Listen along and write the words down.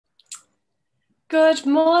Good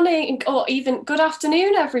morning, or even good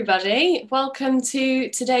afternoon, everybody. Welcome to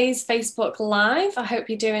today's Facebook Live. I hope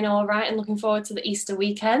you're doing all right and looking forward to the Easter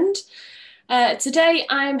weekend. Today,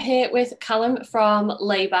 I'm here with Calum from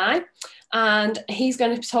Laybuy, and he's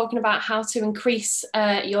going to be talking about how to increase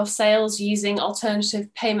your sales using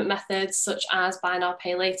alternative payment methods such as buy now,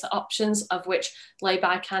 pay later options, of which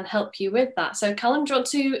Laybuy can help you with that. So, Calum, do you want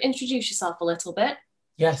to introduce yourself a little bit?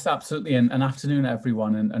 Yes, absolutely. And afternoon,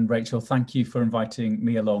 everyone. And Rachel, thank you for inviting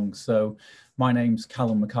me along. So my name's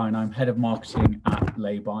Calum Mackay, and I'm head of marketing at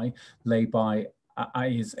Laybuy. Laybuy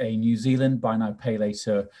is a New Zealand buy now, pay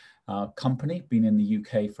later company, been in the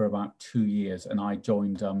UK for about 2 years. And I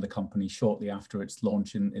joined the company shortly after its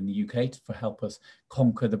launch in the UK to help us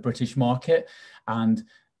conquer the British market. And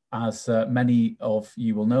as many of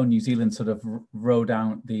you will know, New Zealand sort of rode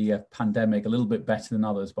out the pandemic a little bit better than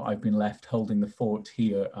others, but I've been left holding the fort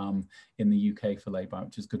here in the UK for Laybuy,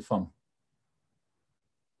 which is good fun.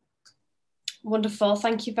 Wonderful,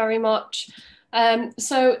 thank you very much.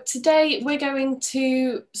 So today we're going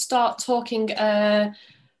to start talking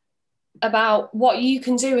about what you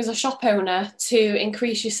can do as a shop owner to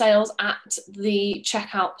increase your sales at the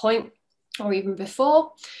checkout point or even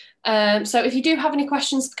before. So if you do have any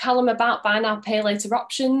questions for Calum about buy now, pay later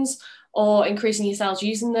options or increasing your sales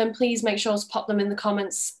using them, please make sure to pop them in the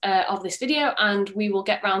comments of this video and we will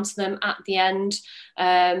get round to them at the end.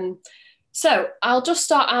 So I'll just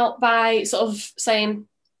start out by sort of saying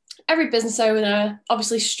every business owner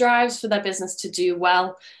obviously strives for their business to do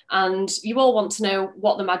well, and you all want to know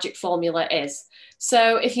what the magic formula is.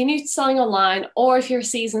 So if you're new to selling online or if you're a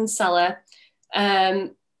seasoned seller,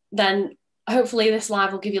 then hopefully this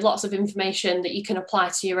live will give you lots of information that you can apply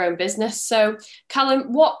to your own business. So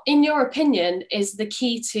Calum, what in your opinion is the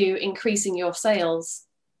key to increasing your sales?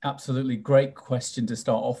 Absolutely, great question to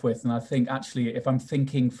start off with. And I think actually, if I'm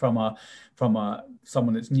thinking from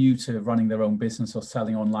someone that's new to running their own business or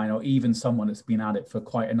selling online, or even someone that's been at it for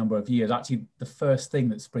quite a number of years, actually the first thing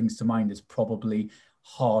that springs to mind is probably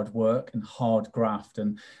hard work and hard graft.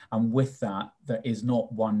 And with that, there is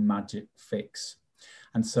not one magic fix.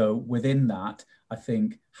 And so within that, I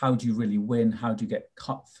think how do you really win? How do you get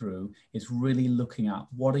cut through is really looking at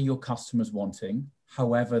what are your customers wanting,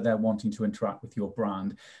 however they're wanting to interact with your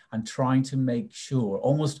brand, and trying to make sure,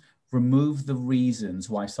 almost remove the reasons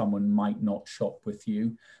why someone might not shop with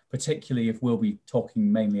you, particularly if we'll be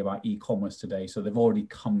talking mainly about e-commerce today. So they've already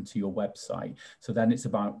come to your website. So then it's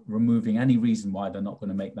about removing any reason why they're not going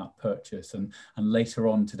to make that purchase. And later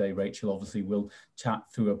on today, Rachel, obviously we'll chat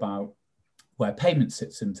through about where payment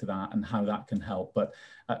sits into that and how that can help. But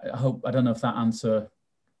I don't know if that answer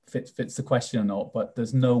fits the question or not, but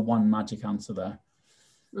there's no one magic answer there.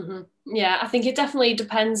 Mm-hmm. Yeah, I think it definitely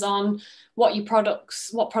depends on what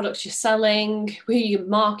products you're selling, who your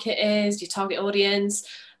market is, your target audience.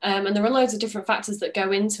 And there are loads of different factors that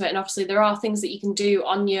go into it. And obviously there are things that you can do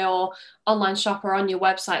on your online shop or on your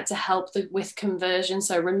website to help with conversion.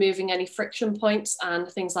 So removing any friction points and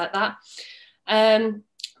things like that.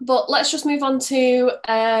 But let's just move on to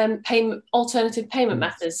alternative payment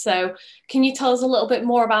methods. So can you tell us a little bit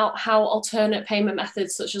more about how alternate payment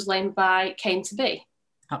methods such as Laybuy came to be?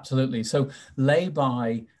 Absolutely. So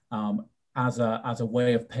Laybuy as a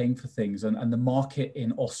way of paying for things, and the market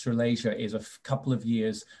in Australasia is a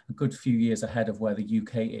good few years ahead of where the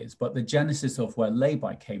UK is. But the genesis of where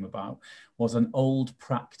Laybuy came about was an old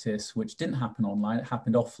practice which didn't happen online, it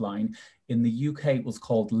happened offline. In the UK, it was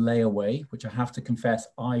called layaway, which I have to confess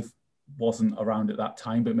I wasn't around at that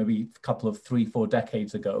time, but maybe a couple of 3-4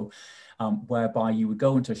 decades ago. Whereby you would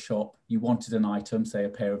go into a shop, you wanted an item, say a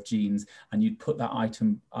pair of jeans, and you'd put that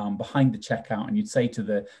item behind the checkout and you'd say to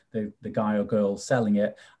the guy or girl selling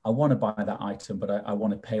it, I want to buy that item, but I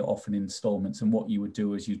want to pay it off in installments. And what you would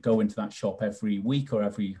do is you'd go into that shop every week or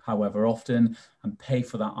every however often and pay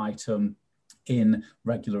for that item in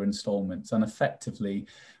regular installments. And effectively,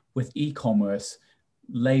 with e-commerce,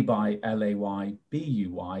 Laybuy,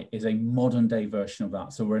 L-A-Y-B-U-Y, is a modern day version of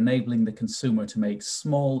that. So we're enabling the consumer to make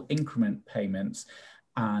small increment payments.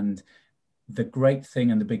 And the great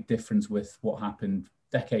thing and the big difference with what happened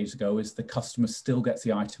decades ago is the customer still gets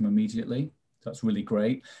the item immediately. That's really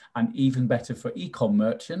great. And even better for e-com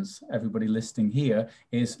merchants, everybody listening here,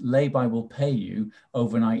 is Laybuy will pay you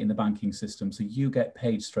overnight in the banking system. So you get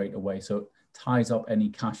paid straight away. So it ties up any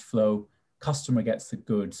cash flow. Customer gets the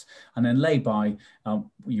goods. And then Laybuy,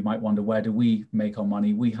 you might wonder, where do we make our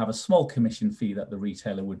money? We have a small commission fee that the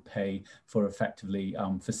retailer would pay for effectively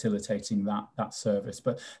facilitating that service.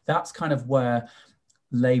 But that's kind of where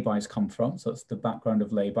Laybuy's come from. So that's the background of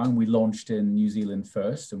Laybuy. And we launched in New Zealand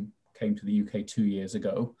first and came to the UK 2 years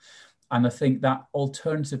ago. And I think that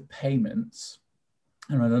alternative payments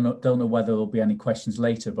and I don't know whether there'll be any questions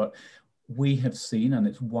later, but we have seen, and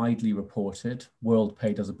it's widely reported,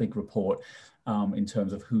 WorldPay does a big report in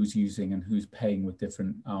terms of who's using and who's paying with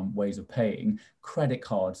different ways of paying. Credit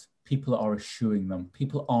cards, people are eschewing them.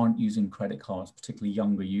 People aren't using credit cards, particularly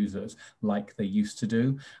younger users, like they used to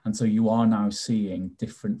do. And so you are now seeing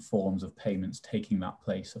different forms of payments taking that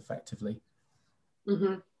place effectively.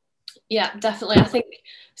 Mm-hmm. Yeah, definitely. I think,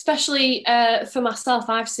 especially for myself,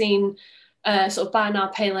 I've seen sort of buy now,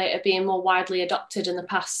 pay later being more widely adopted in the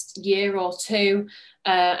past year or two.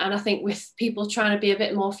 And I think with people trying to be a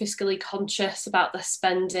bit more fiscally conscious about their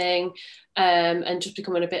spending and just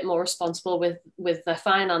becoming a bit more responsible with their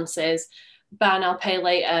finances, buy now, pay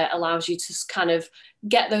later allows you to kind of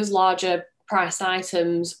get those larger price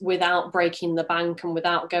items without breaking the bank and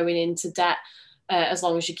without going into debt, as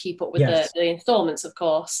long as you keep up with the installments, of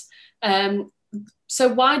course. So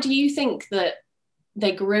why do you think that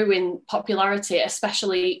they grew in popularity,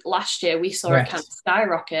 especially last year? We saw it kind of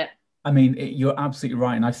skyrocket. I mean, you're absolutely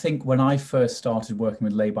right. And I think when I first started working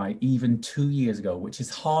with Laybuy, even 2 years ago, which is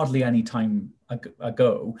hardly any time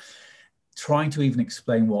ago, trying to even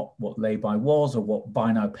explain what Laybuy was or what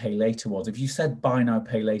buy now, pay later was. If you said buy now,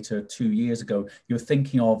 pay later 2 years ago, you're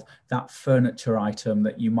thinking of that furniture item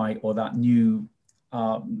that you might, or that new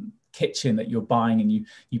kitchen that you're buying and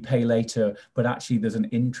you pay later, but actually there's an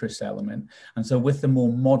interest element. And so with the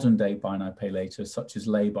more modern day buy now, pay later, such as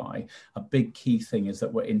Laybuy, a big key thing is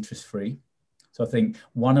that we're interest free. So I think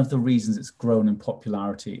one of the reasons it's grown in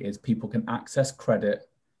popularity is people can access credit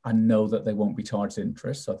and know that they won't be charged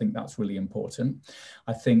interest. So I think that's really important.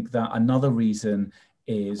 I think that another reason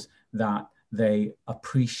is that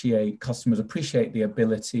customers appreciate the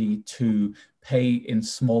ability to pay in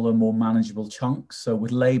smaller, more manageable chunks. So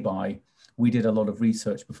with Laybuy, we did a lot of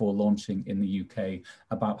research before launching in the UK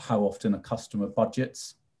about how often a customer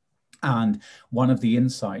budgets. And one of the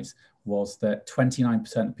insights was that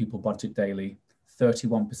 29% of people budget daily,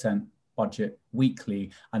 31% budget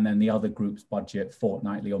weekly, and then the other groups budget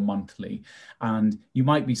fortnightly or monthly. And you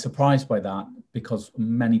might be surprised by that because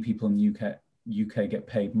many people in the UK get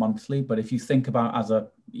paid monthly. But if you think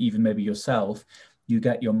about even maybe yourself, you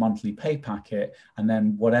get your monthly pay packet, and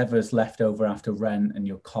then whatever's left over after rent and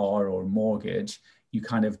your car or mortgage, you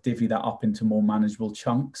kind of divvy that up into more manageable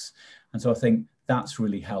chunks. And so I think that's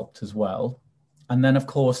really helped as well. And then of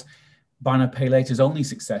course, buy now, pay later is only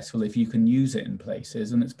successful if you can use it in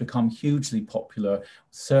places, and it's become hugely popular,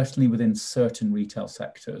 certainly within certain retail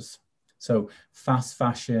sectors. So fast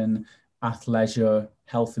fashion, athleisure,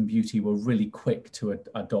 health and beauty were really quick to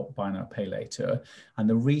adopt buy now, pay later. And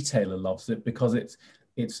the retailer loves it because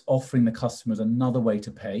it's offering the customers another way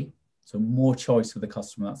to pay. So more choice for the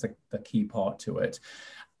customer, that's the key part to it.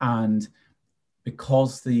 And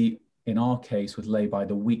because in our case with Laybuy,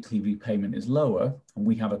 the weekly repayment is lower, and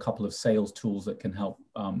we have a couple of sales tools that can help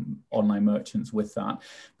online merchants with that.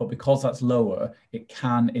 But because that's lower, it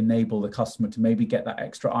can enable the customer to maybe get that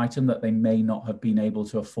extra item that they may not have been able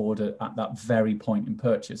to afford at that very point in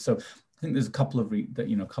purchase. So I think there's a couple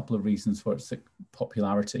of reasons for its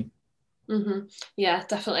popularity. Mm-hmm. Yeah,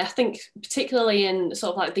 definitely. I think particularly in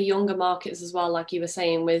sort of like the younger markets as well, like you were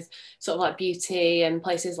saying, with sort of like beauty and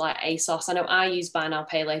places like ASOS. I know I use buy now,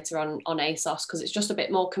 pay later on ASOS because it's just a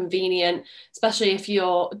bit more convenient, especially if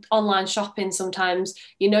you're online shopping. Sometimes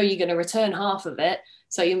you're going to return half of it.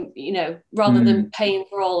 So rather than paying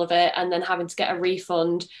for all of it and then having to get a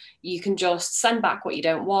refund, you can just send back what you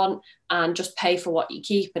don't want and just pay for what you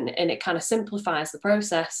keep, and it kind of simplifies the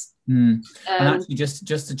process. And actually,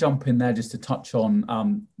 just to jump in there, just to touch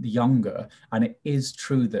on the younger, and it is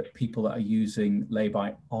true that people that are using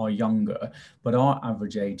Laybuy are younger, but our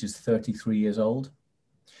average age is 33 years old.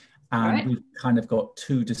 And we've kind of got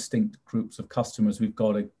two distinct groups of customers. We've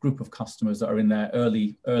got a group of customers that are in their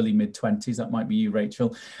early mid-20s. That might be you,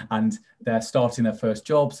 Rachel. And they're starting their first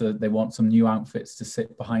job, so they want some new outfits to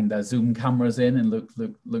sit behind their Zoom cameras in and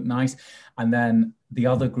look nice. And then the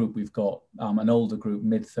other group, we've got an older group,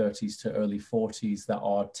 mid-30s to early 40s, that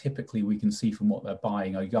are typically, we can see from what they're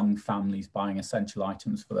buying, are young families buying essential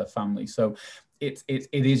items for their family. So it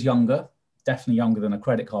is younger. Definitely younger than a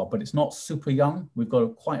credit card, but it's not super young. We've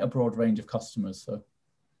got quite a broad range of customers. So,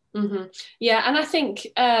 yeah, and I think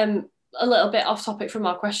a little bit off topic from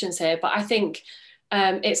our questions here, but I think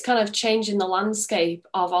it's kind of changing the landscape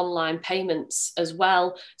of online payments as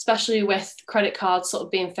well, especially with credit cards sort of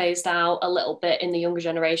being phased out a little bit in the younger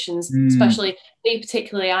generations. Especially me,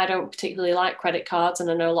 particularly, I don't particularly like credit cards, and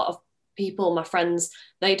I know a lot of people, my friends,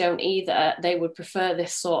 they don't either. They would prefer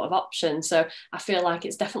this sort of option. So I feel like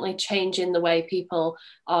it's definitely changing the way people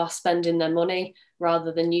are spending their money,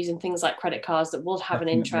 rather than using things like credit cards that would have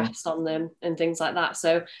Definitely. an interest on them and things like that.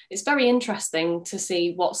 So it's very interesting to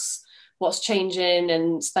see what's changing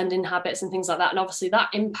and spending habits and things like that. And obviously that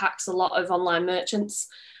impacts a lot of online merchants,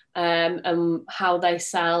 and how they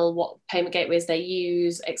sell, what payment gateways they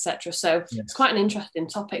use, etc. So Yes. it's quite an interesting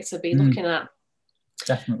topic to be looking at.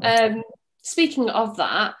 Definitely. Speaking of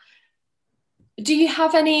that, do you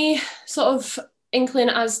have any sort of inkling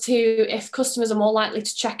as to if customers are more likely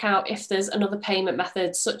to check out if there's another payment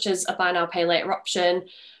method, such as a buy now, pay later option,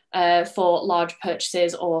 for large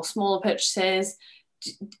purchases or smaller purchases?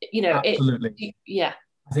 You know, Absolutely. Yeah.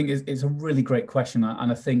 I think it's a really great question, and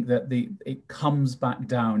I think that it comes back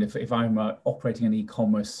down, if I'm operating an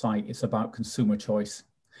e-commerce site, it's about consumer choice.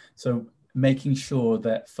 So making sure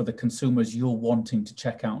that for the consumers you're wanting to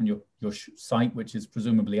check out on your site, which is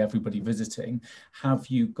presumably everybody visiting, have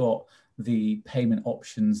you got the payment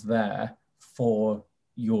options there for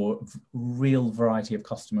your real variety of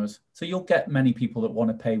customers? So you'll get many people that want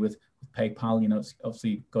to pay with PayPal. You know, it's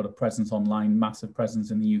obviously got a presence online, massive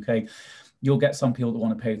presence in the UK. You'll get some people that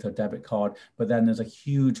want to pay with their debit card, but then there's a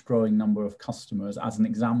huge growing number of customers. As an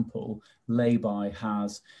example, Laybuy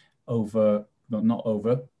has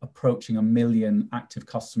approaching 1 million active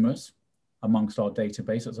customers amongst our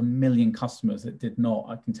database. It's 1 million customers that did not,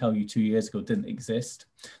 I can tell you 2 years ago, didn't exist.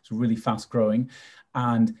 It's really fast growing.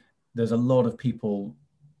 And there's a lot of people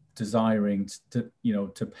desiring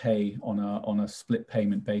to pay on a split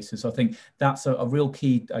payment basis. So I think that's a real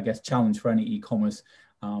key, I guess, challenge for any e-commerce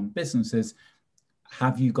businesses.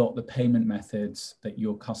 Have you got the payment methods that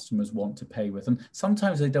your customers want to pay with? And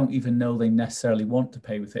sometimes they don't even know they necessarily want to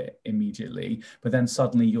pay with it immediately, but then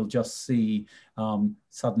suddenly you'll just see a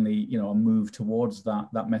move towards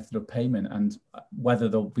that method of payment. And whether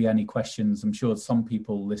there'll be any questions, I'm sure some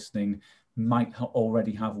people listening might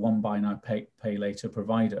already have one buy now, pay later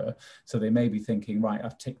provider. So they may be thinking, right,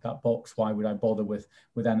 I've ticked that box. Why would I bother with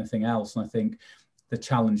anything else? And I think the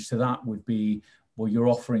challenge to that would be, well, you're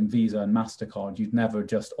offering Visa and MasterCard. You'd never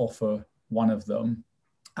just offer one of them.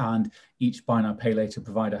 And each buy now, pay later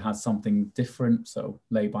provider has something different. So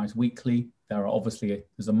Laybuy's weekly.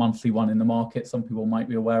 There's a monthly one in the market some people might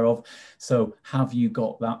be aware of. So have you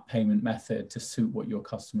got that payment method to suit what your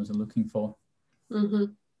customers are looking for? Mm-hmm.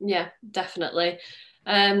 Yeah, definitely.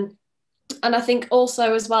 And I think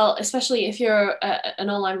also as well, especially if you're an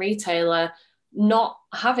online retailer, not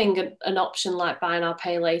having an option like buy now,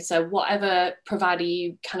 pay later, whatever provider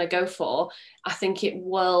you kind of go for, I think it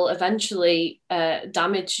will eventually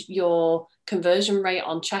damage your conversion rate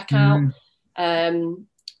on checkout.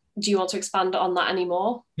 Do you want to expand on that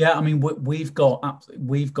anymore? Yeah, I mean, we've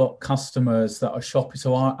got customers that are shopping.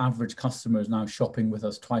 So our average customer is now shopping with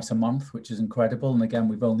us twice a month, which is incredible. And again,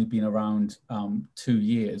 we've only been around 2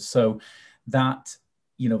 years. So that,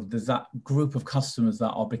 there's that group of customers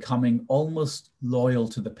that are becoming almost loyal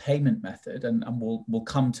to the payment method, and we'll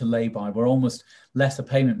come to Laybuy. We're almost less a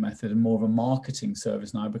payment method and more of a marketing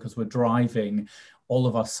service now, because we're driving all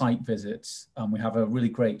of our site visits. We have a really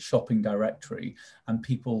great shopping directory, and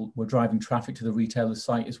we're driving traffic to the retailer's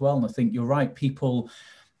site as well. And I think you're right, people,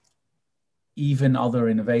 even other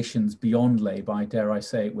innovations beyond Laybuy, dare I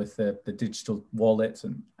say it, with the digital wallets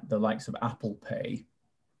and the likes of Apple Pay,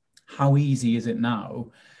 how easy is it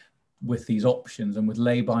now with these options? And with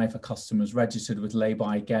Laybuy, for customers registered with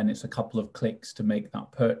Laybuy, again, it's a couple of clicks to make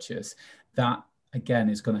that purchase. That, again,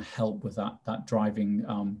 is going to help with that driving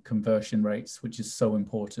conversion rates, which is so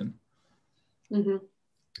important. Mm-hmm.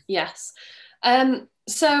 Yes.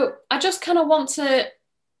 So I just kind of want to,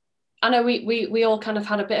 I know we all kind of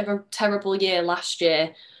had a bit of a terrible year last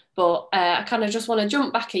year, but I kind of just want to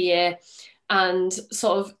jump back a year and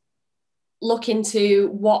sort of look into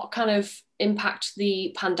what kind of impact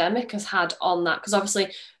the pandemic has had on that. Because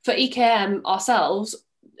obviously for EKM ourselves,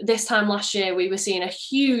 this time last year, we were seeing a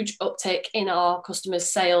huge uptick in our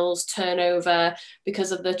customers' sales turnover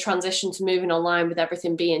because of the transition to moving online with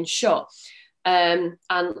everything being shut. And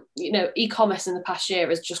e-commerce in the past year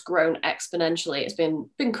has just grown exponentially. It's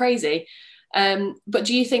been crazy. But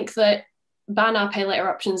do you think that buy now, pay later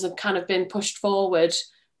options have kind of been pushed forward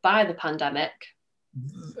by the pandemic?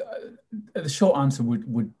 The short answer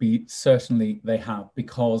would be certainly they have,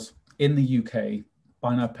 because in the UK,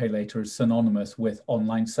 buy now, pay later is synonymous with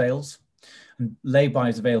online sales. And Laybuy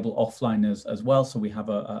is available offline as well. So we have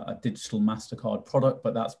a digital MasterCard product,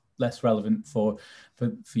 but that's less relevant for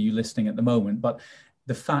you listening at the moment. But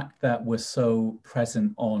the fact that we're so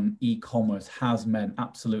present on e-commerce has meant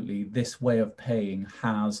absolutely this way of paying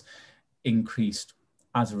has increased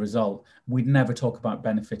as a result. We'd never talk about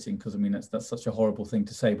benefiting because, I mean, that's such a horrible thing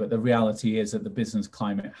to say, but the reality is that the business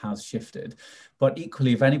climate has shifted. But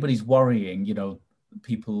equally, if anybody's worrying, you know,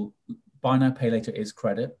 people, buy now, pay later is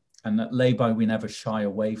credit. And at Laybuy, we never shy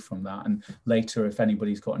away from that. And later, if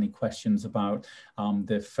anybody's got any questions about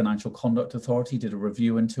the Financial Conduct Authority, did a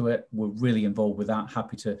review into it. We're really involved with that.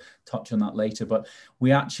 Happy to touch on that later. But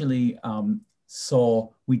we actually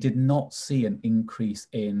we did not see an increase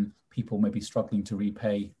in people maybe struggling to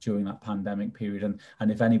repay during that pandemic period.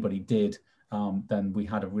 And if anybody did, then we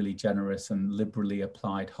had a really generous and liberally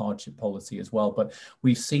applied hardship policy as well. But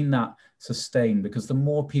we've seen that sustain, because the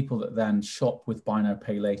more people that then shop with buy now,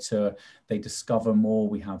 pay later, they discover more.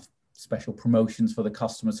 We have special promotions for the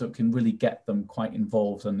customers, so it can really get them quite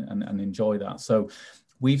involved and enjoy that. So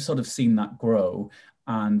we've sort of seen that grow,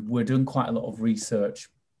 and we're doing quite a lot of research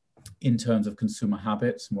in terms of consumer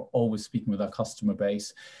habits, and we're always speaking with our customer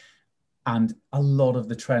base. And a lot of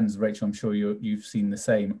the trends, Rachel, I'm sure you've seen the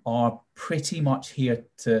same, are pretty much here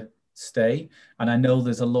to stay. And I know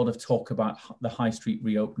there's a lot of talk about the high street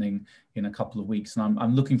reopening in a couple of weeks, and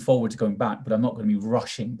I'm looking forward to going back, but I'm not going to be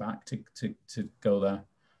rushing back to go there.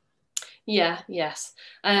 Yes.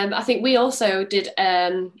 I think we also did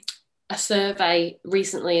a survey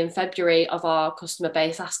recently in February of our customer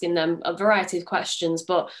base, asking them a variety of questions,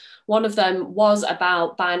 but one of them was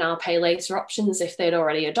about buy now, pay later options, if they'd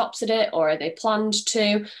already adopted it or they planned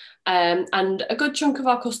to. And a good chunk of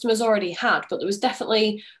our customers already had, but there was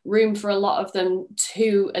definitely room for a lot of them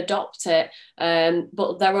to adopt it.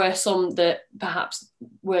 But there were some that perhaps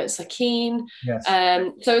weren't so keen. Yes.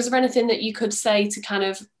 So is there anything that you could say to kind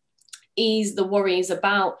of ease the worries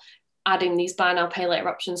about adding these buy now, pay later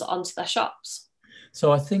options onto their shops?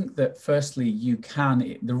 So I think that firstly,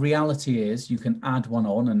 the reality is you can add one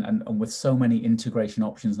on, and with so many integration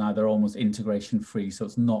options now, they're almost integration free. So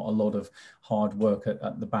it's not a lot of hard work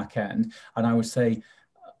at the back end. And I would say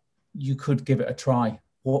you could give it a try.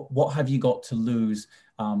 What have you got to lose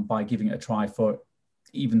by giving it a try for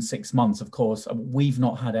even 6 months? Of course, we've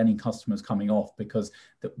not had any customers coming off, because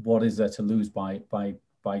what is there to lose by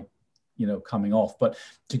coming off? But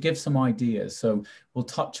to give some ideas, so we'll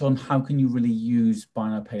touch on how can you really use buy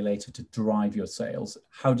now, pay later to drive your sales.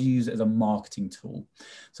 How do you use it as a marketing tool?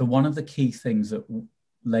 So one of the key things that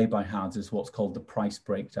Laybuy has is what's called the price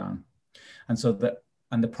breakdown. And so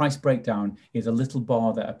the price breakdown is a little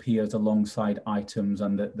bar that appears alongside items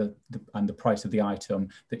and the price of the item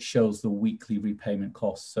that shows the weekly repayment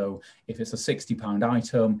cost. So if it's a £60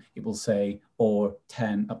 item, it will say or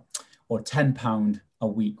 £10 a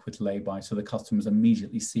week with Laybuy, so the customer's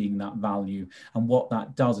immediately seeing that value. And what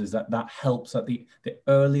that does is that helps at the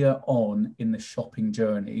earlier on in the shopping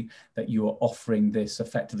journey that you are offering this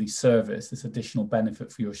effectively service, this additional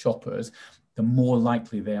benefit for your shoppers, the more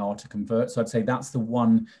likely they are to convert. So I'd say that's the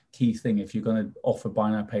one key thing. If you're going to offer buy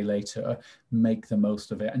now, pay later, make the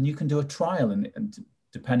most of it. And you can do a trial, and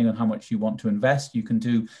depending on how much you want to invest, you can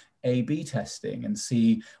do A/B testing and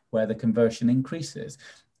see where the conversion increases.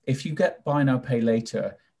 If you get buy now, pay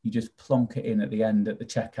later, you just plonk it in at the end at the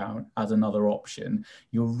checkout as another option,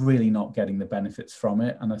 you're really not getting the benefits from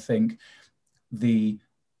it. And I think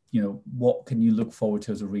what can you look forward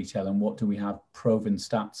to as a retailer, and what do we have proven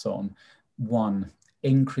stats on? One,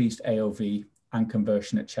 increased AOV and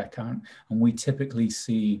conversion at checkout. And we typically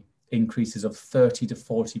see increases of 30 to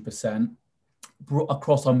 40%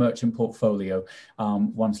 across our merchant portfolio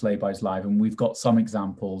once Laybuy's live. And we've got some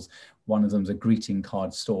examples. One of them is a greeting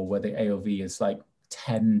card store where the AOV is like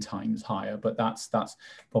 10 times higher, but that's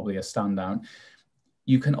probably a standout.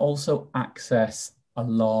 You can also access a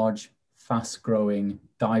large, fast-growing,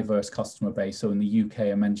 diverse customer base. So in the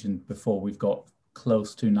UK, I mentioned before, we've got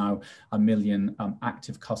close to now 1 million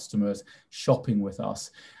active customers shopping with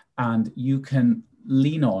us. And you can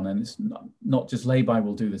lean on, and it's not just Laybuy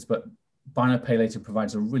will do this, but buy now, pay later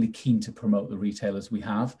providers are really keen to promote the retailers we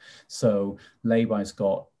have. So Laybuy's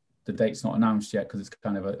got, the date's not announced yet because it's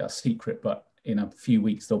kind of a secret, but in a few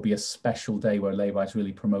weeks, there'll be a special day where Laybuy's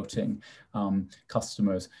really promoting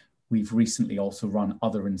customers. We've recently also run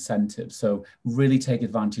other incentives. So really take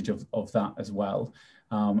advantage of that as well.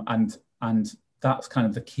 And that's kind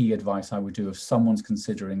of the key advice I would do if someone's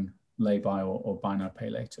considering Laybuy or buy now, pay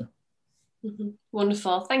later. Mm-hmm.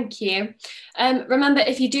 Wonderful, thank you. Remember,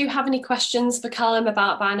 if you do have any questions for Calum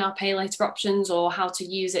about buy now, pay later options or how to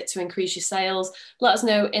use it to increase your sales, let us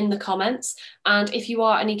know in the comments. And if you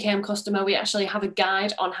are an EKM customer, we actually have a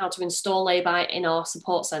guide on how to install Laybuy in our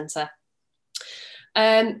support centre.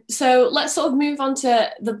 So let's sort of move on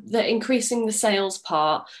to the increasing the sales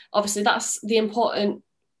part. Obviously, that's the important,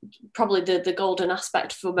 probably the golden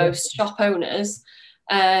aspect for most shop owners.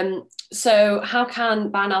 So how can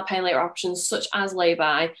buy now, pay later options such as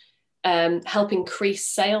Laybuy help increase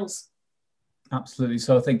sales? Absolutely.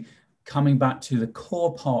 So I think coming back to the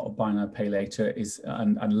core part of buy now, pay later is,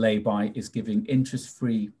 and Laybuy is giving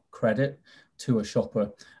interest-free credit to a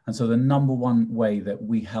shopper. And so the number one way that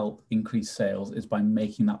we help increase sales is by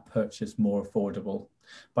making that purchase more affordable,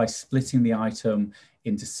 by splitting the item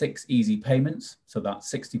into 6 easy payments. So that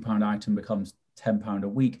 £60 item becomes £10 a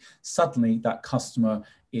week. Suddenly that customer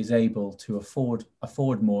is able to afford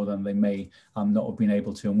more than they may not have been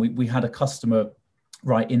able to. And we had a customer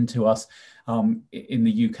write into us in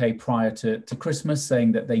the UK prior to Christmas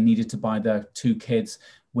saying that they needed to buy their 2 kids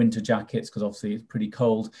winter jackets because obviously it's pretty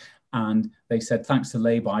cold. And they said, thanks to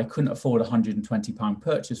Laybuy, I couldn't afford a £120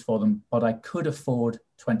 purchase for them, but I could afford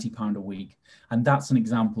 £20 a week. And that's an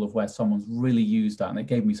example of where someone's really used that. And it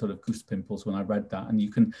gave me sort of goose pimples when I read that. And you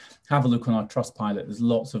can have a look on our Trustpilot. There's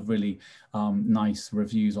lots of really nice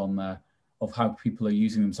reviews on there of how people are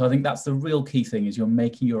using them. So I think that's the real key thing, is you're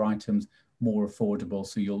making your items more affordable.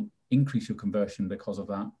 So you'll increase your conversion because of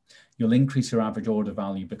that. You'll increase your average order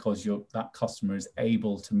value because that customer is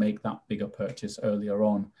able to make that bigger purchase earlier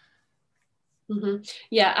on. Mm-hmm.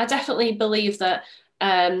 Yeah, I definitely believe that,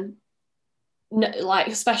 like,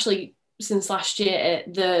 especially since last year,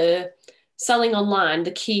 the selling online,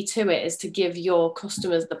 the key to it is to give your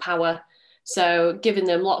customers the power. So giving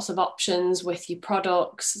them lots of options with your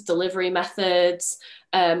products, delivery methods,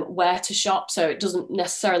 where to shop. So it doesn't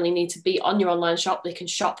necessarily need to be on your online shop. They can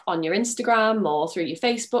shop on your Instagram or through your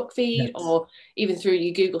Facebook feed, yes, or even through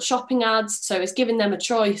your Google shopping ads. So it's giving them a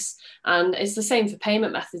choice. And it's the same for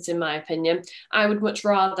payment methods, in my opinion. I would much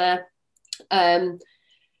rather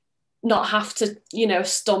not have to,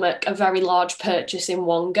 stomach a very large purchase in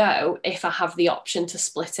one go if I have the option to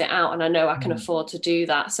split it out and I know I can afford to do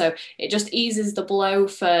that. So it just eases the blow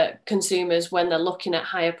for consumers when they're looking at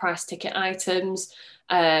higher price ticket items,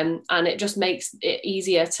 and it just makes it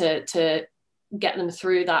easier to get them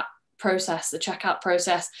through that process, the checkout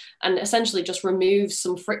process, and essentially just removes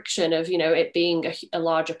some friction of, it being a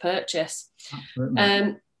larger purchase.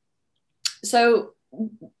 So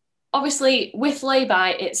obviously, with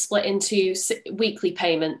Laybuy, it's split into weekly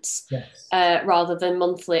payments, yes, rather than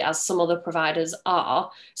monthly, as some other providers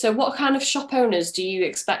are. So what kind of shop owners do you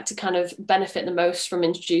expect to kind of benefit the most from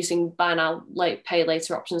introducing buy now, pay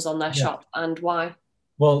later options on their shop, and why?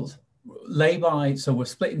 Well, Laybuy, so we're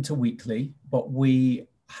split into weekly, but we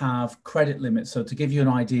have credit limits. So to give you an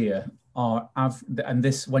idea, and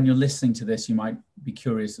this, when you're listening to this, you might be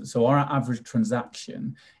curious. So our average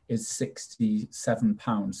transaction is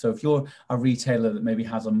 £67. So if you're a retailer that maybe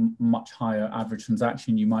has a much higher average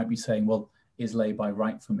transaction, you might be saying, well, is Laybuy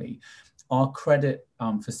right for me? Our credit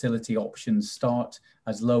facility options start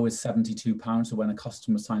as low as £72. So when a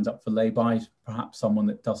customer signs up for Laybuy, perhaps someone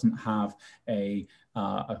that doesn't have a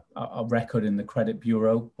record in the credit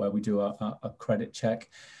bureau where we do a credit check,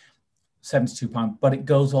 £72, but it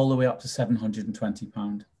goes all the way up to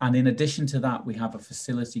 £720. And in addition to that, we have a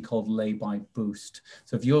facility called Laybuy Boost.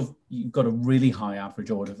 So if you've got a really high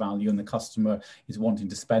average order value and the customer is wanting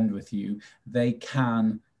to spend with you, they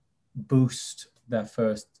can boost their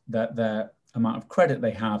amount of credit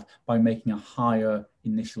they have by making a higher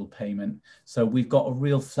initial payment. So we've got a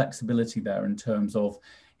real flexibility there in terms of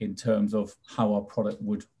how our product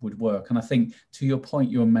would work. And I think to your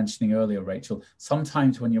point you were mentioning earlier, Rachel,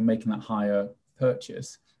 sometimes when you're making that higher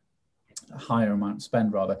purchase, a higher amount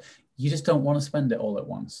spend rather, you just don't want to spend it all at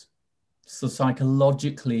once. So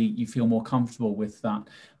psychologically, you feel more comfortable with that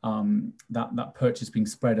that purchase being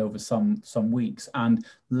spread over some weeks. And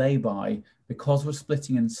Laybuy, because we're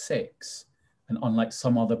splitting in 6, and unlike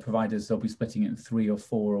some other providers, they'll be splitting it in 3 or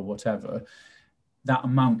 4 or whatever, that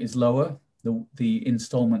amount is lower. The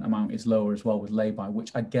installment amount is lower as well with Laybuy,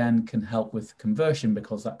 which again can help with conversion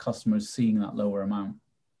because that customer is seeing that lower amount.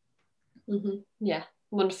 Mm-hmm. Yeah,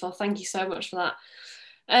 wonderful. Thank you so much for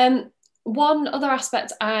that. One other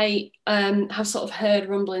aspect I have sort of heard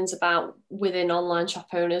rumblings about within online shop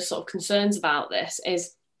owners, sort of concerns about this,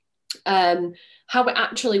 is how it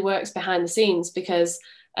actually works behind the scenes, because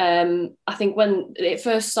I think when it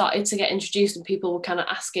first started to get introduced and people were kind of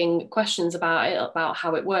asking questions about it, about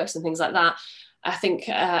how it works and things like that, I think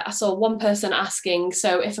I saw one person asking,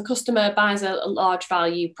 so if a customer buys a large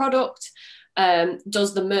value product,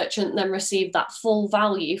 does the merchant then receive that full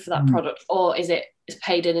value for that product, or is it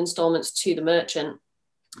paid in installments to the merchant?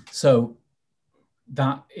 So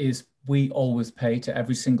that is, we always pay to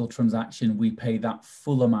every single transaction. We pay that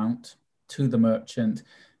full amount to the merchant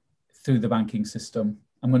through the banking system.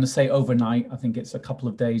 I'm going to say overnight. I think it's a couple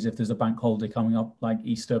of days if there's a bank holiday coming up like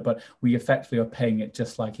Easter, but we effectively are paying it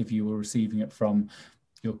just like if you were receiving it from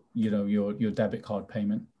your debit card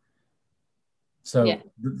payment. Yeah. So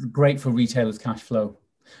great for retailers' cash flow.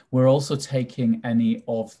 We're also taking any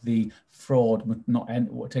of the fraud,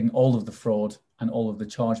 we're taking all of the fraud and all of the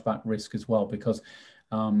chargeback risk as well, because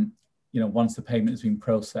once the payment has been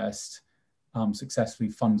processed successfully,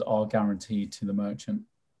 funds are guaranteed to the merchant.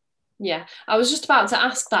 Yeah, I was just about to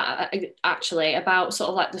ask that actually, about sort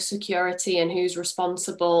of like the security and who's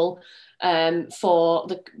responsible for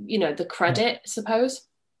the credit, I suppose.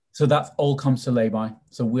 So that all comes to Laybuy.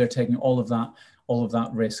 So we're taking all of that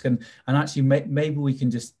risk, and actually maybe we can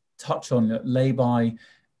just touch on that. Laybuy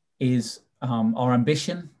is our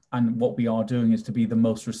ambition, and what we are doing is to be the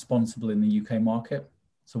most responsible in the UK market.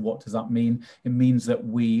 So what does that mean? It means that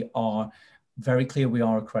we are very clear we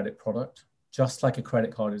are a credit product, just like a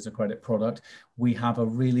credit card is a credit product. We have a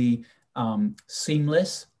really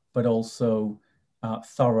seamless but also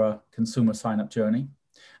thorough consumer sign-up journey.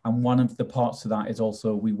 And one of the parts of that is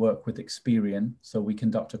also we work with Experian. So we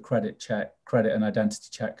conduct a credit and identity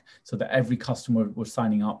check, so that every customer we're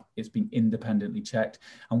signing up is being independently checked.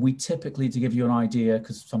 And we typically, to give you an idea,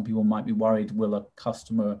 because some people might be worried, will a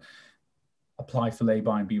customer apply for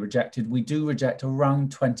Laybuy and be rejected? We do reject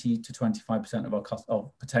around 20 to 25% of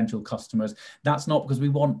our potential customers. That's not because we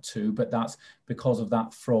want to, but that's because of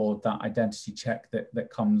that fraud, that identity check that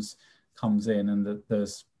comes in, and that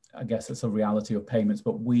there's, I guess it's a reality of payments.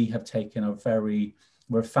 But we have taken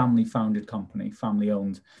we're a family-founded company,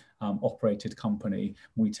 family-owned, operated company.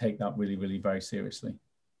 We take that really, really very seriously.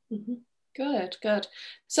 Mm-hmm. Good.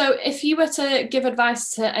 So if you were to give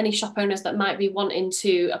advice to any shop owners that might be wanting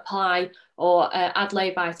to apply or add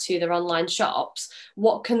Laybuy to their online shops,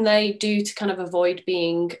 what can they do to kind of avoid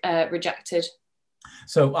being rejected?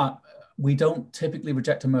 So we don't typically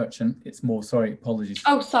reject a merchant. It's more, apologies.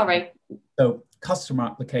 Oh, sorry. So customer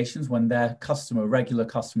applications, when they're regular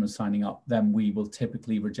customers signing up, then we will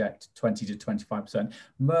typically reject 20 to 25%.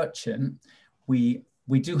 Merchant,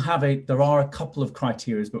 there are a couple of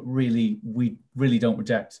criteria, but we really don't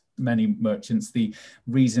reject many merchants. The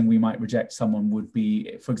reason we might reject someone would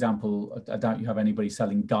be, for example, I doubt you have anybody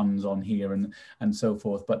selling guns on here and so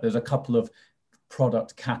forth, but there's a couple of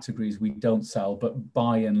product categories we don't sell, but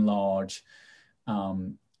by and large,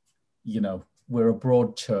 we're a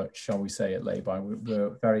broad church, shall we say, at Laybuy.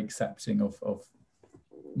 We're very accepting of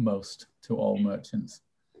most to all merchants.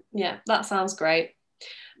 Yeah, that sounds great.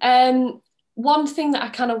 One thing that I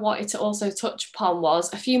kind of wanted to also touch upon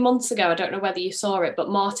was a few months ago, I don't know whether you saw it, but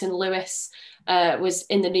Martin Lewis was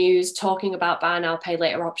in the news talking about buy now, pay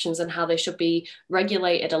later options and how they should be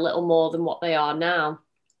regulated a little more than what they are now.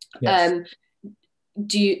 Yes.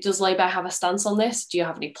 Does Laybuy have a stance on this? Do you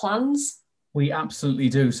have any plans? We absolutely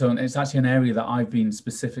do. So it's actually an area that I've been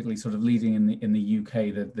specifically sort of leading in the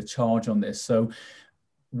UK, the charge on this. So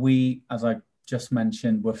we, as I just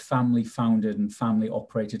mentioned, we're family founded and family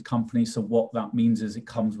operated company. So what that means is it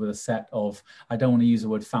comes with a set of, I don't want to use the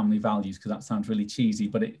word family values because that sounds really cheesy,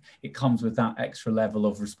 but it comes with that extra level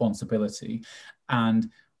of responsibility. And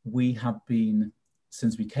we have been,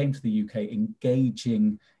 since we came to the UK,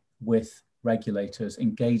 engaging with regulators,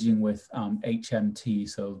 engaging with HMT,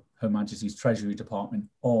 so Her Majesty's Treasury Department,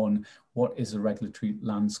 on what is the regulatory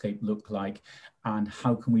landscape look like and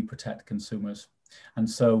how can we protect consumers. And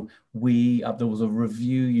so there was a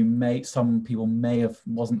review, some people may have,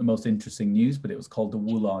 wasn't the most interesting news, but it was called the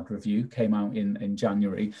Woolard Review, came out in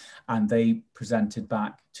January, and they presented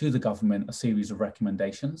back to the government a series of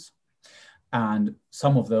recommendations. And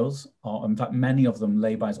some of those are, in fact, many of them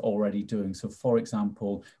Laybuy is already doing. So for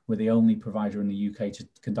example, we're the only provider in the UK to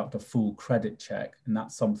conduct a full credit check. And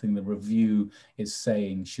that's something the review is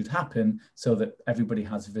saying should happen so that everybody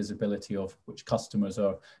has visibility of which customers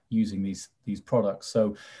are using these products.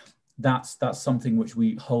 So that's something which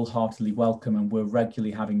we wholeheartedly welcome. And we're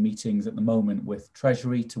regularly having meetings at the moment with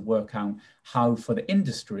Treasury to work out how, for the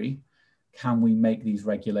industry, can we make these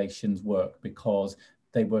regulations work, because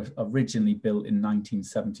they were originally built in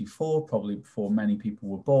 1974, probably before many people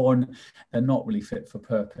were born. They're not really fit for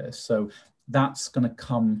purpose. So that's going to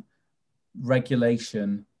come,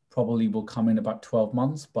 regulation probably will come in about 12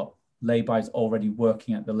 months, but Laybuy is already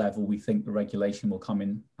working at the level we think the regulation will come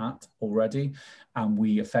in at already. And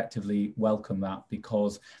we effectively welcome that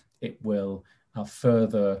because it will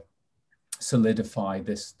further solidify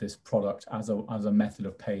this product as a method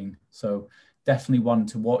of paying. So definitely one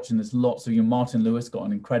to watch, and there's lots of you. Martin Lewis got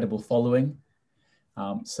an incredible following,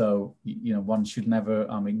 so one should never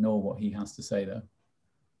ignore what he has to say there.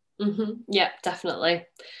 Yeah, definitely.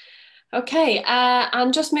 Okay,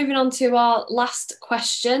 and just moving on to our last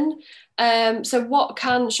question. So what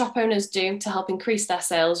can shop owners do to help increase their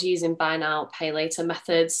sales using buy now, pay later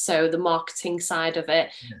methods? So the marketing side of it,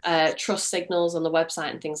 Yes. trust signals on the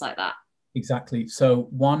website and things like that. Exactly. So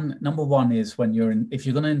number one is if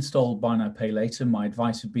you're going to install buy now, pay later, my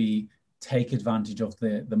advice would be take advantage of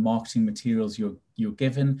the marketing materials you're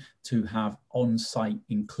given to have on-site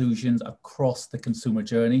inclusions across the consumer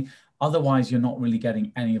journey. Otherwise, you're not really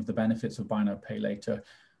getting any of the benefits of buy now, pay later.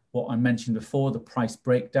 What I mentioned before, the price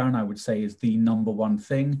breakdown, I would say is the number one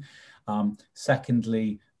thing.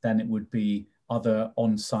 Secondly, then it would be other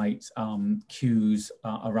on-site cues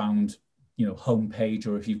around homepage,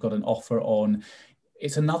 or if you've got an offer on.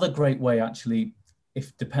 It's another great way, actually,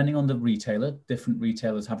 if depending on the retailer, different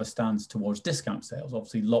retailers have a stance towards discount sales.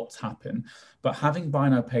 Obviously, lots happen, but having buy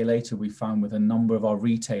now, pay later, we found with a number of our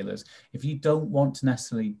retailers, if you don't want to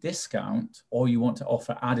necessarily discount or you want to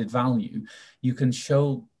offer added value, you can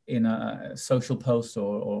show in a social post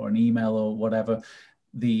or an email or whatever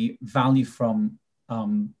the value from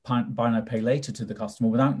buy now, pay later to the customer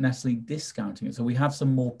without necessarily discounting it. So we have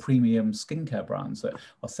some more premium skincare brands that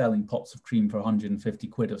are selling pots of cream for 150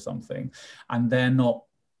 quid or something, and they're not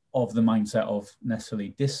of the mindset of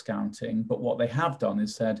necessarily discounting, but what they have done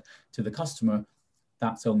is said to the customer,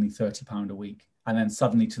 that's only £30 a week. And then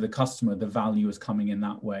suddenly to the customer, the value is coming in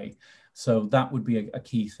that way. So that would be a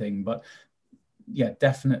key thing. But yeah,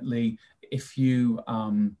 definitely, if you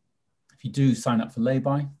do sign up for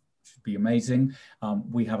Laybuy, should be amazing.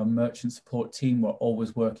 We have a merchant support team. We're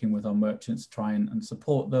always working with our merchants to try and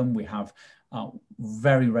support them. We have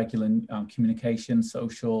very regular communication,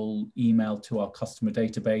 social, email to our customer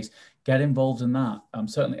database. Get involved in that.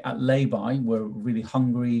 Certainly at Laybuy, we're a really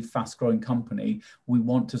hungry, fast-growing company. We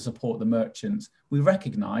want to support the merchants. We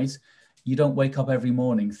recognize you don't wake up every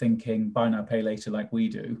morning thinking buy now, pay later like we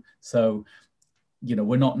do. So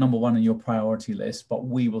we're not number one on your priority list, but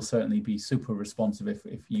we will certainly be super responsive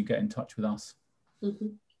if you get in touch with us. Mm-hmm.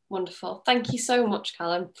 Wonderful. Thank you so much,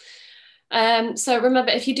 Calum. So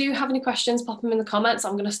remember, if you do have any questions, pop them in the comments.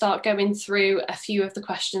 I'm going to start going through a few of the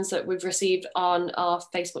questions that we've received on our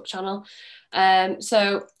Facebook channel.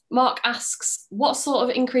 So Mark asks, what sort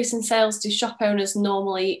of increase in sales do shop owners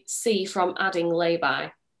normally see from adding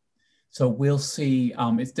Laybuy? So we'll see.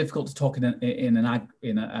 It's difficult to talk in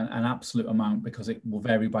an absolute amount because it will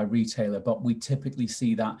vary by retailer, but we typically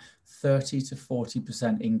see that 30 to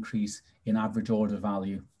 40% increase in average order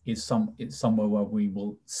value is somewhere where we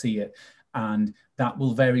will see it, and that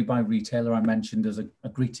will vary by retailer. I mentioned there's a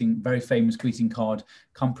very famous greeting card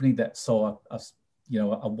company that saw a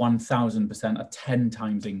 1,000%, a 10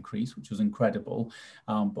 times increase, which was incredible.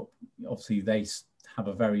 But obviously they have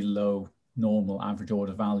a very low normal average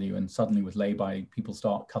order value, and suddenly with Laybuy, people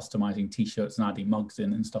start customizing t-shirts and adding mugs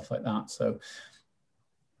in and stuff like that. So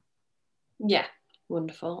yeah,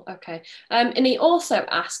 wonderful. Okay. And he also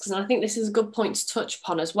asks, and I think this is a good point to touch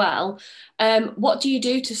upon as well, what do you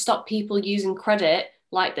do to stop people using credit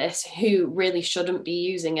like this who really shouldn't be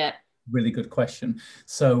using it? Really good question.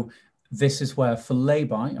 So this is where for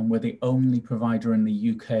Laybuy, and we're the only provider in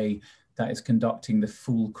the UK that is conducting the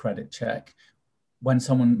full credit check. When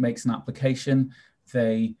someone makes an application,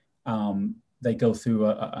 they go through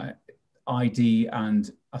a ID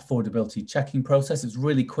and affordability checking process. It's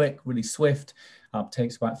really quick, really swift,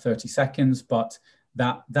 takes about 30 seconds, but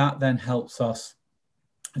that then helps us,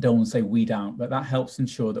 I don't want to say weed out, but that helps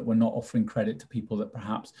ensure that we're not offering credit to people that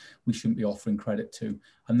perhaps we shouldn't be offering credit to.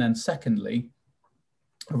 And then secondly,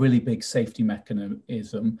 a really big safety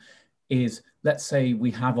mechanism is, let's say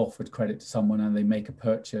we have offered credit to someone and they make a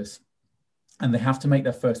purchase, and they have to make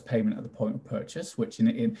their first payment at the point of purchase, which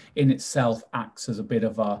in itself acts as a bit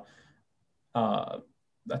of a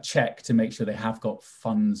check to make sure they have got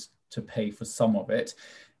funds to pay for some of it.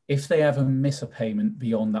 If they ever miss a payment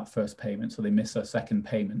beyond that first payment, so they miss a second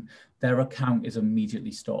payment, their account is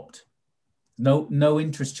immediately stopped. No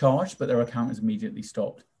interest charged, but their account is immediately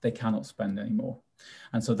stopped. They cannot spend anymore.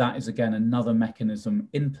 And so that is, again, another mechanism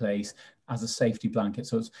in place as a safety blanket.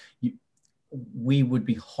 So we would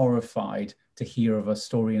be horrified to hear of a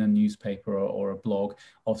story in a newspaper or a blog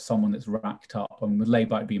of someone that's racked up, and with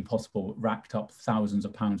Laybuy it'd be impossible, racked up thousands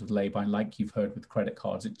of pounds with Laybuy like you've heard with credit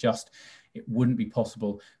cards. It wouldn't be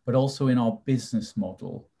possible. But also in our business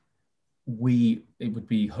model, it would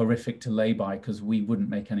be horrific to Laybuy because we wouldn't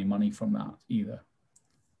make any money from that either.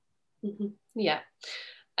 Mm-hmm. Yeah.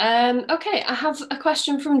 Okay, I have a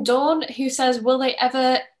question from Dawn who says, will they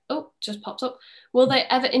ever, oh, just popped up. Will they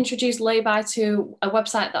ever introduce Laybuy to a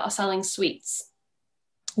website that are selling sweets?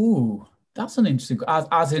 Ooh, that's an interesting,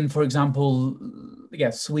 as in, for example, yeah,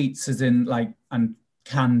 sweets as in like, and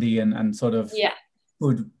candy and sort of Yeah.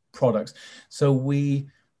 food products. So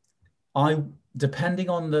depending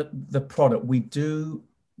on the product, we do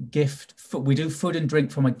food and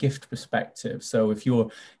drink from a gift perspective. So if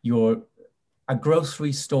you're a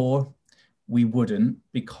grocery store, we wouldn't,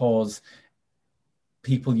 because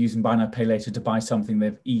people using buy now pay later to buy something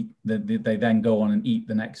they then go on and eat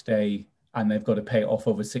the next day, and they've got to pay it off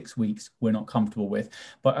over 6 weeks, we're not comfortable with.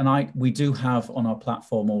 We do have on our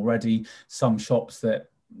platform already some shops that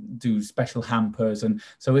do special hampers. And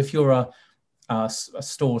so if you're a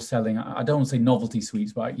store selling, I don't want to say novelty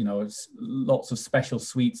sweets, but it's lots of special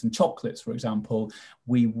sweets and chocolates, for example,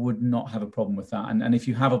 we would not have a problem with that. And if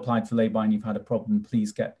you have applied for Laybuy and you've had a problem,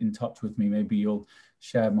 please get in touch with me. Maybe you'll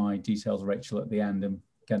share my details, Rachel, at the end, and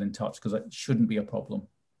get in touch, because it shouldn't be a problem.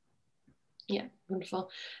 Yeah, wonderful.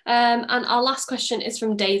 And our last question is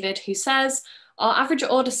from David, who says, our average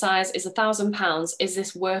order size is £1,000. Is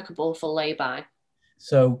this workable for Laybuy?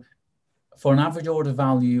 So for an average order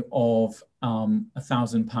value of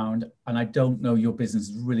 £1,000, and I don't know your business,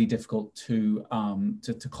 is really difficult to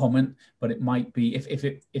comment, but it might be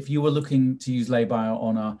if you were looking to use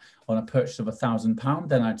Laybuy on a purchase of £1,000,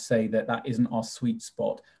 then I'd say that isn't our sweet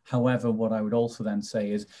spot. However, what I would also then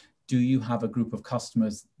say is, do you have a group of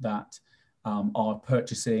customers that are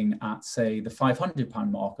purchasing at, say, the £500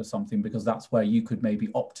 mark or something, because that's where you could maybe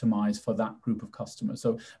optimize for that group of customers.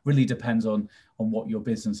 So it really depends on what your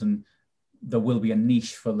business, and there will be a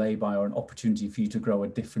niche for Laybuy or an opportunity for you to grow a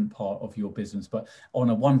different part of your business. But on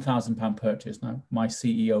a £1,000 purchase, now my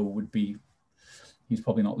CEO would be, he's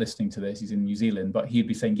probably not listening to this, he's in New Zealand, but he'd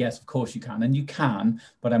be saying, yes, of course you can. And you can,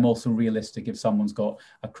 but I'm also realistic. If someone's got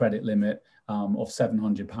a credit limit of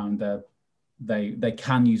 £700, they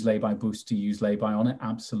can use Laybuy Boost to use Laybuy on it,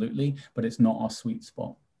 absolutely, but it's not our sweet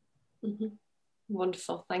spot. Mm-hmm.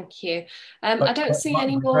 Wonderful, thank you. I don't see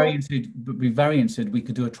any more. Be very interested. We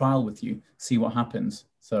could do a trial with you, see what happens.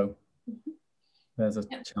 So there's a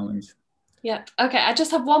challenge. Yeah. Okay. I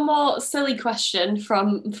just have one more silly question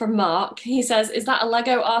from Mark. He says, "Is that a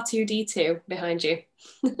Lego R2D2 behind you?"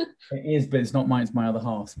 It is, but it's not mine. It's my other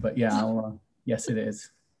half. But yeah, yes, it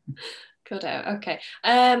is. Good out. Okay.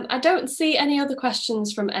 I don't see any other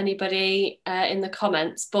questions from anybody in the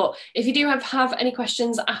comments, but if you do have any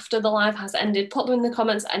questions after the live has ended, put them in the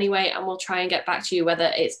comments anyway, and we'll try and get back to you,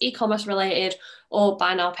 whether it's e-commerce related or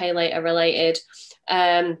buy now, pay later related.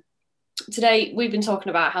 Today, we've been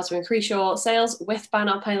talking about how to increase your sales with buy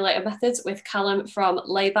now, pay later methods with Calum from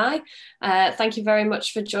Laybuy. Thank you very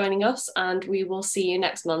much for joining us, and we will see you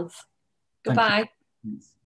next month. Goodbye.